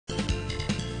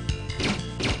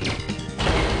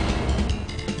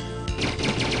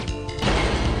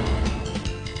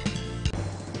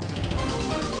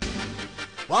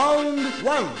Round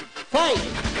 1 Fight!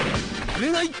 触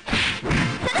れない。それ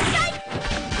スタイル。それスタイル。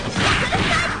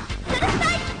それス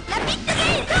タイル。ラピッドゲ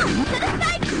ート。それス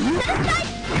タイル。それスタイ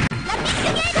ル。ラピッ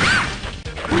ドゲート。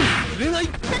触れない。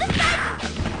それスタイル。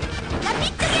ラピ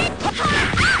ッドゲート。触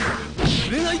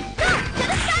れない。そ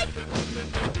れスタイル。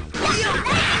ライジン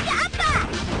グアッパ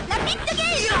ー。ラピッドゲ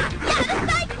ート。それス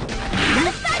タイル。そ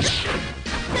れスタイル。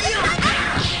それスタイ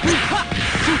ル。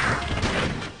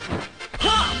は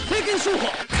あ、聖剣商法。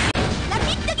ラ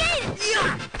ピッドゲート。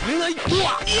触れない。うわ。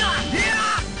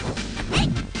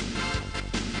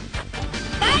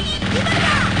バーニーリバルバ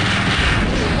ー。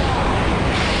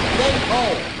KO!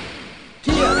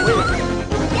 Tia wins!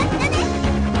 やったね。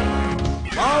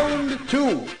 Round 2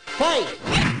 Fight!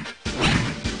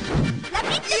 ラピ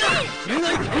ッドゲート。触れな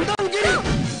い。判断蹴り。ラ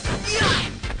ピ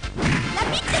ッドゲート。ラ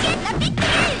ピッドゲート。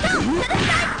それス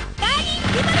タイル。バーニ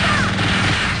ーリバルバー。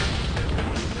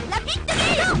ラピッドゲ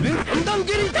ート。触れ判断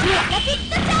蹴り。ラピッ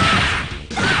ドチャー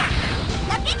ジ。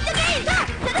ラピッドゲート。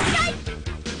それスタイル。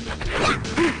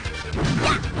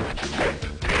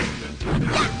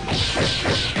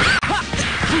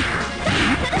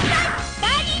バ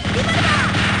ーニーリバルバ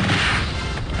ー。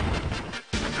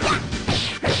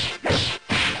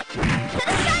それ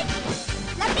スタイル。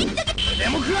ラピッドゲート。で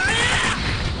も食らえ。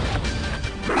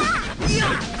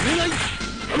触れない。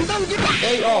判断蹴り。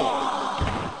 KO!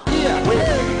 Tia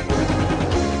wins!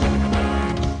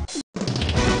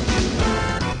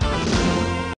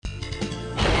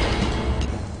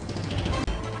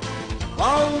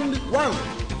 Round 1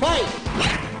 Fight!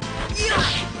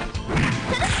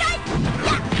 それスタイル。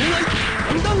触れない。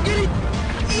判断蹴り。ラ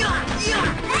イジ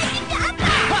ングアッパ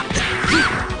ー。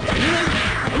触れない。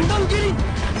判断蹴り。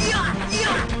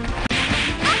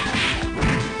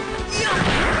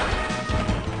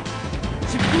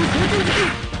疾風相当突き。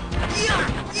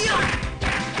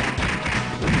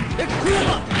え、こうだ。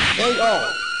 KO!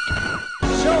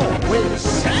 Show wins!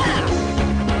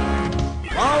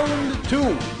 Round 2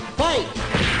 Fight!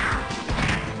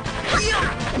 そ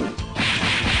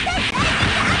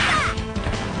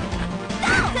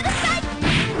れスタイル。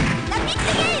ラピッド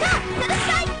ゲート。それス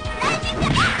タイル。ライジングア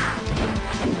ッパ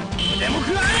ー。でも食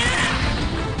らえ。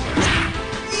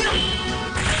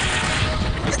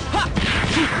はっ。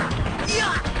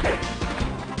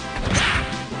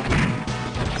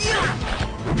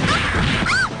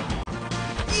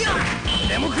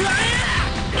でも食らえ。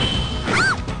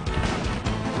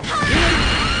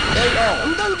KO!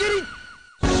 判断蹴り。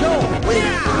 Show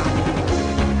wins!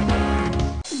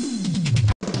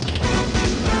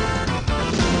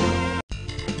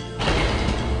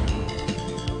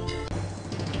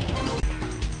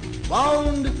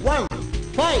 Round 1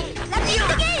 Fight! ラピッ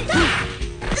ドゲート。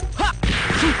はっ。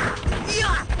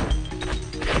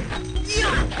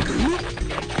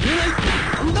触れない。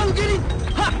判断蹴り。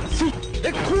はっ。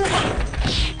え、こうだ。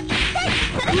それスタイ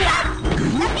ル。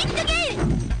ラピッドゲート。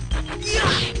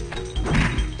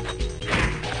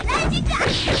ライジングアッパ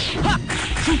ー。はっ。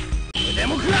で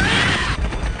も食らえ。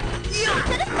そ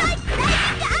れスタイル。ライジ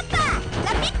ングアッパー。ラ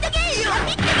ピッドゲート。ラ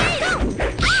ピッドゲート。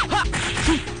はっ。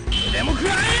でも食ら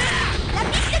え。ラ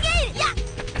ピッドゲート。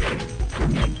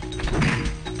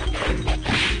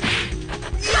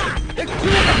え、こう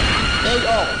だ。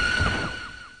 KO!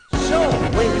 Show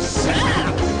wins!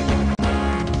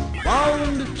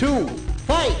 Round 2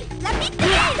 Fight! ラピッド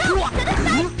ゲート。それスタ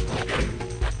イル。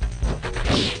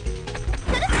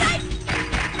それスタイル。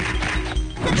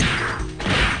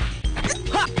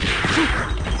はっ。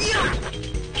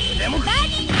でもバー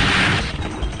ニー。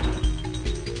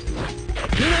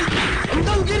触れない。判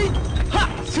断蹴り。はっ。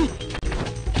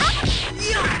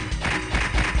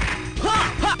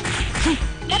はっ。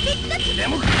ラピッド。で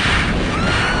も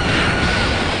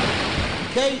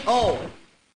KO!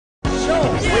 Show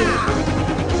wins!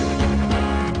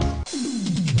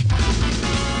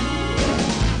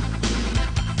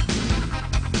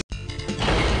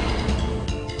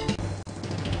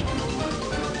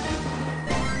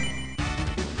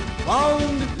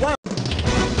 Round 1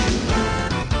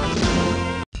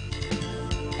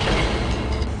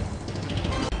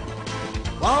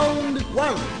 Round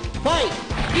 1 Fight!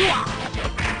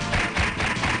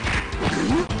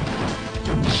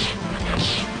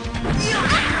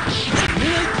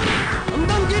 判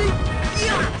断蹴り。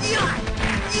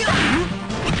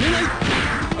触れない。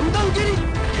判断蹴り。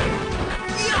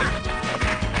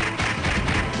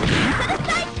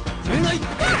触れない。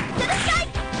それスタイ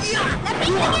ル。ラピ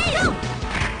ッドゲート。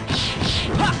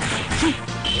はっ。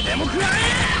でも食らえ。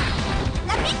ラ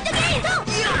ピッドゲート。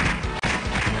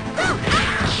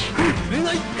触れ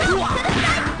ない。それス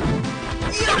タイル。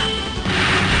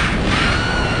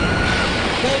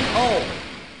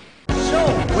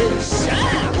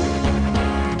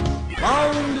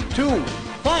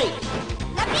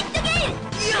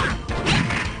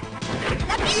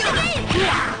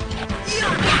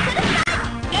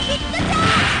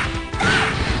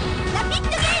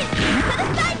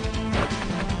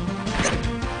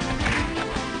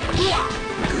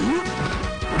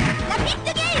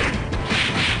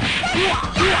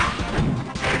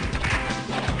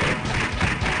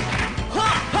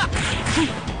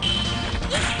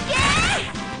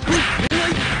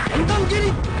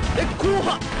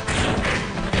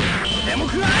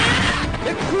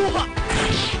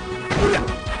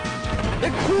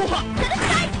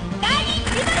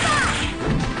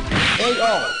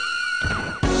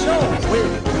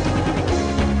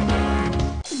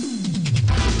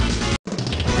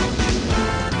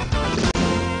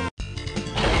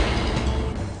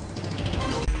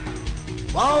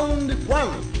Round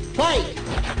one, fight!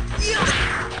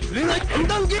 恋愛三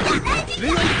段蹴り恋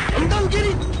愛三段蹴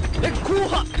り烈光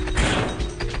波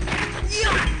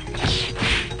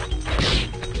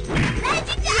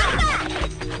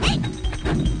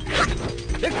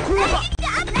烈光波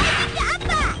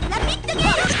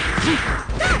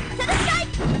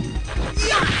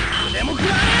でもく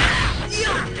ら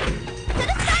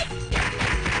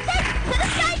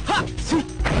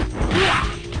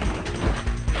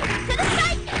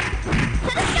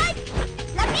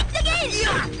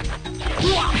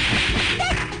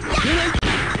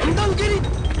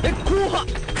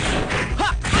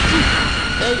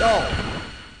KO.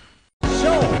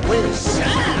 Show wins.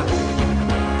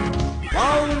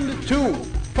 Round two,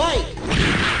 fight.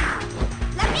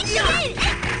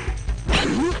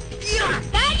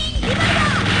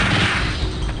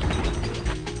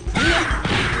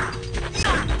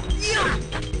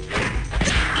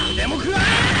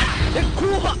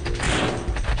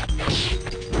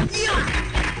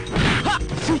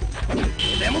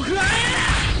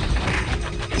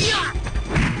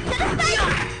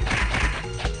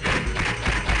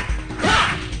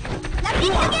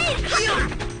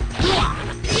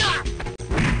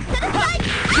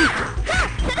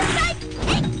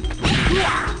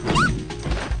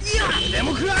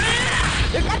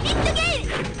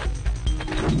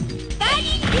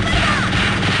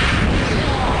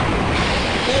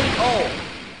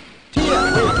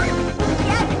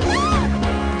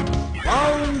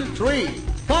 Round three,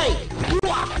 fight!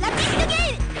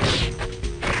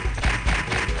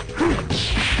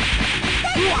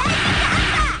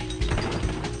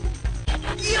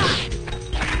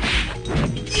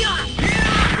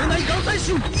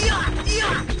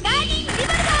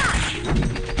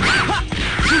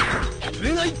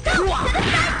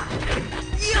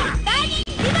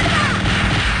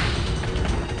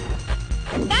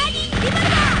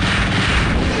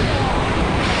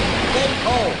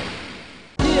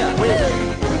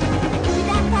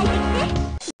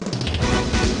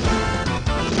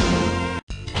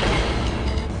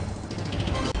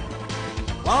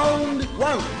 Round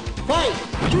one, fight!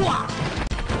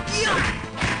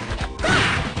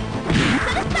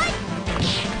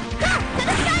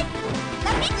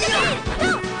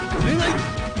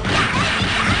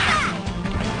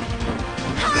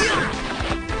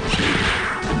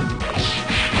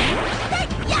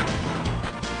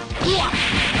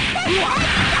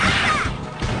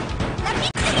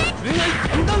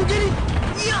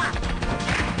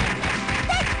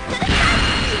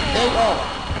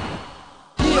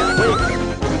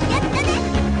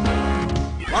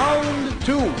 Round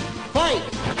two, fight!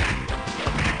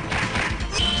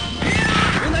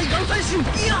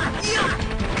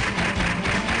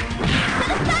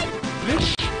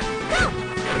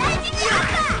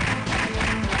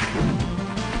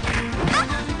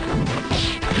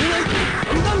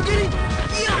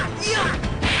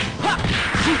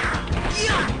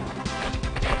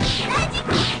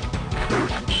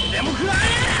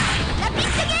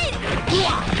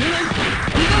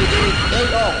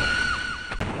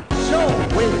 Show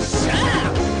wins.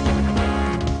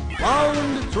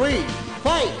 Round three,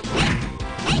 fight!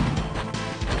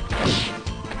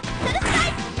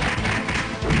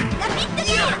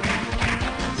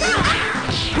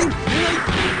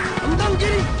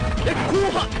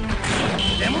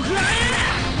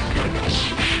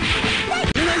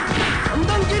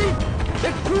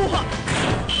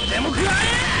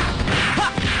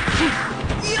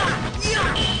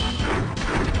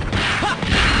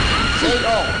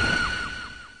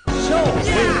 Show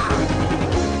wins.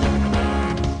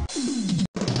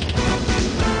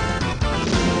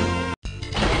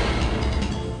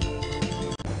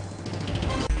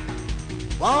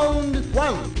 Round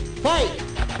one, fight!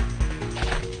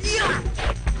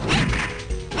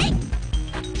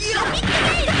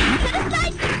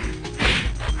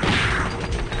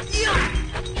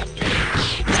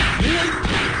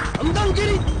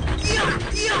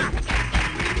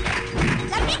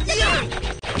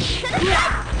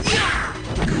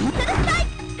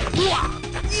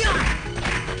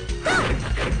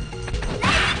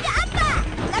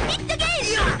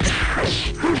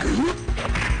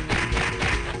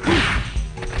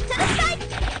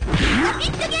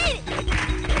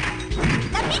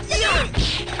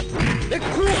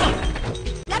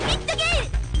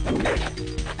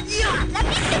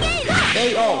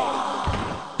 KO.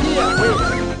 Here wins.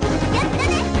 やった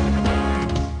ね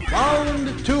Round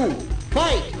 2.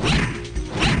 Fight.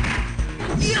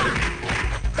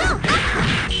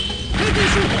 平均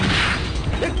シュート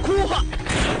烈光波はっ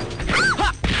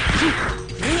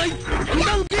恋愛判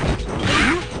断機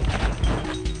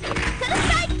サルス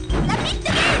タイラピッド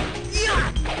ゲー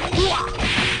うわ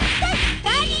ガ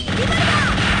ーニングリバルバー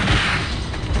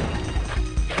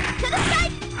サルスタイ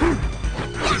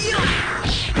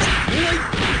恋愛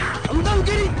判断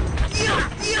蹴り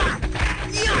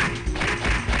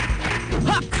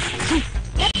はっ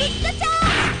ラピッドチャーは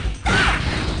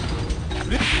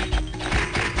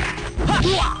っう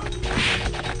わ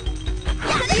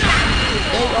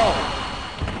KO.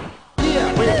 Here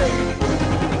wins.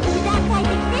 油断大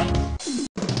敵ね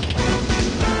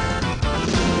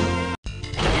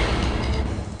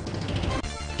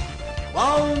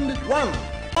Round 1.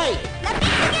 Fight. ラピッ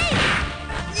ドゲー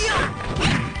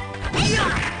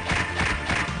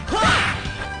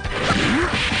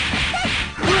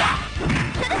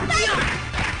サルスタイ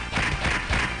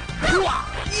うわ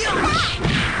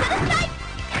サルスタイ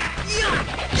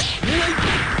恋愛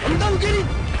判断蹴り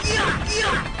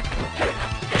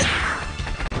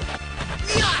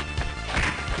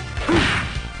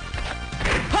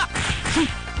はっ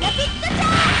ラピッドチャー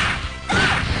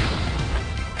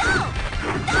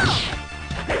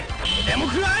でも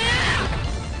食らえ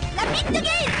ラピッドゲー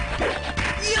サ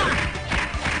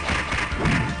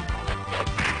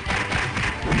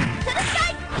ルスタ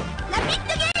イラピッ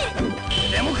ドゲ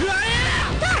ーでも食らえ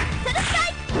サルスタイ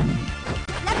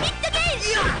ラピッドゲー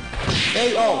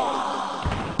KO.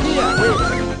 Here wins.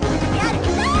 やっ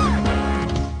た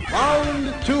Round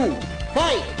 2.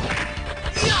 Fight.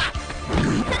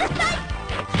 サルスタイ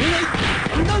恋愛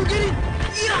判断蹴り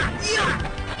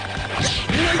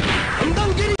恋愛判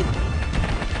断蹴り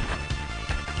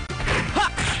はっ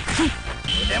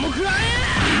でも食らえ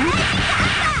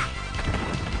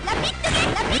ラピッドゲ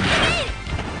ーラピッドゲー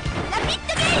ラピッ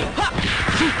ドゲーはっガー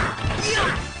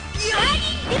ニン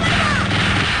グリバルバー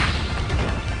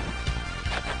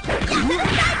サルスタイ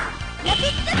ラピッ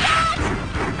ドチャージ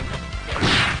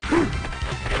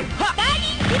ガー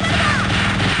ニングリバルバー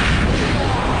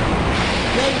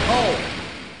KO.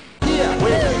 Here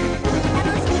wins.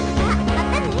 楽しかったま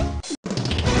たね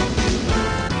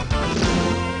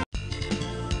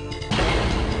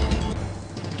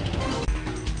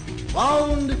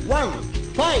Round 1.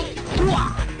 Fight. うわはっ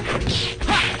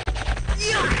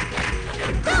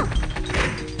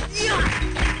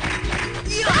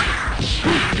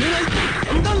恋愛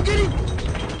判断蹴りサ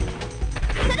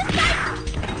ルスタイ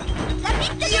ラピッ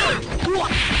ドゲーうわ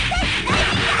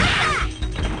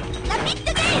ラピッ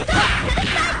ドゲーサルス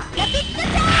タイラピッドチャ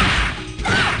ー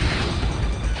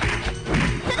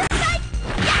サルスタイ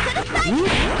サルスタイ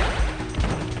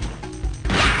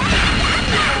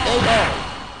KO.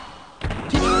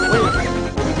 Team wins.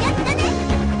 やったね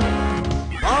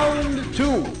Round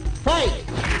 2. Fight.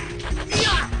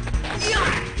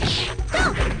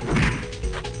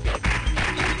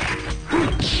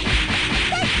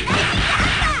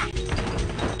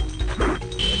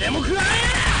 でも食らえ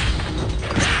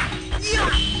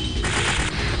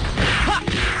はっ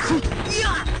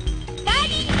ガー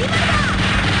ニングリバルバー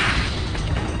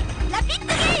ラピッド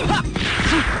ゲーはっ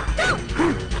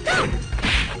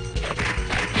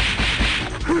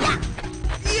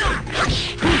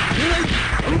恋愛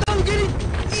判断蹴り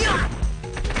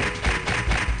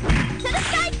サル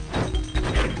スタイ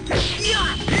恋愛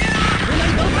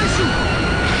大改心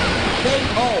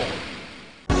KO.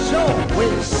 Show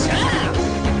wins.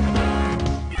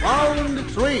 Round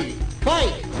 3.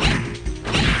 Fight.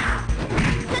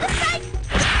 サルスタイ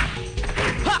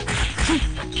はっ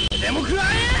でも食らえ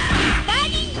ガー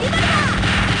ニングリバルバー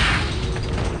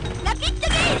ラピッド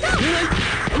ゲー恋愛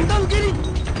判断蹴り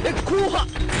烈光波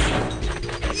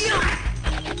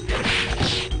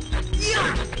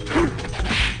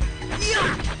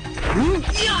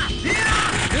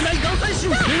恋愛大改心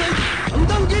恋愛判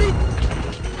断蹴りガ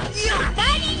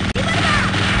ーニングリバルバ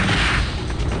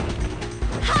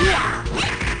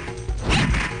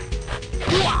う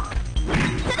わ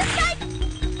ーサルスタイ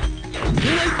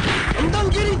恋愛判断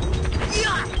蹴り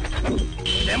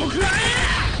でも食らえ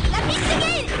ラピッドゲ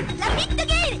ーラピッド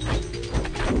ゲー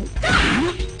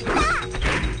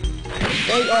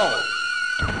KO.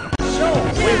 Show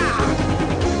wins.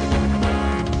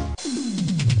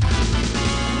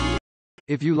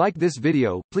 If you like this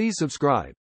video, please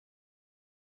subscribe.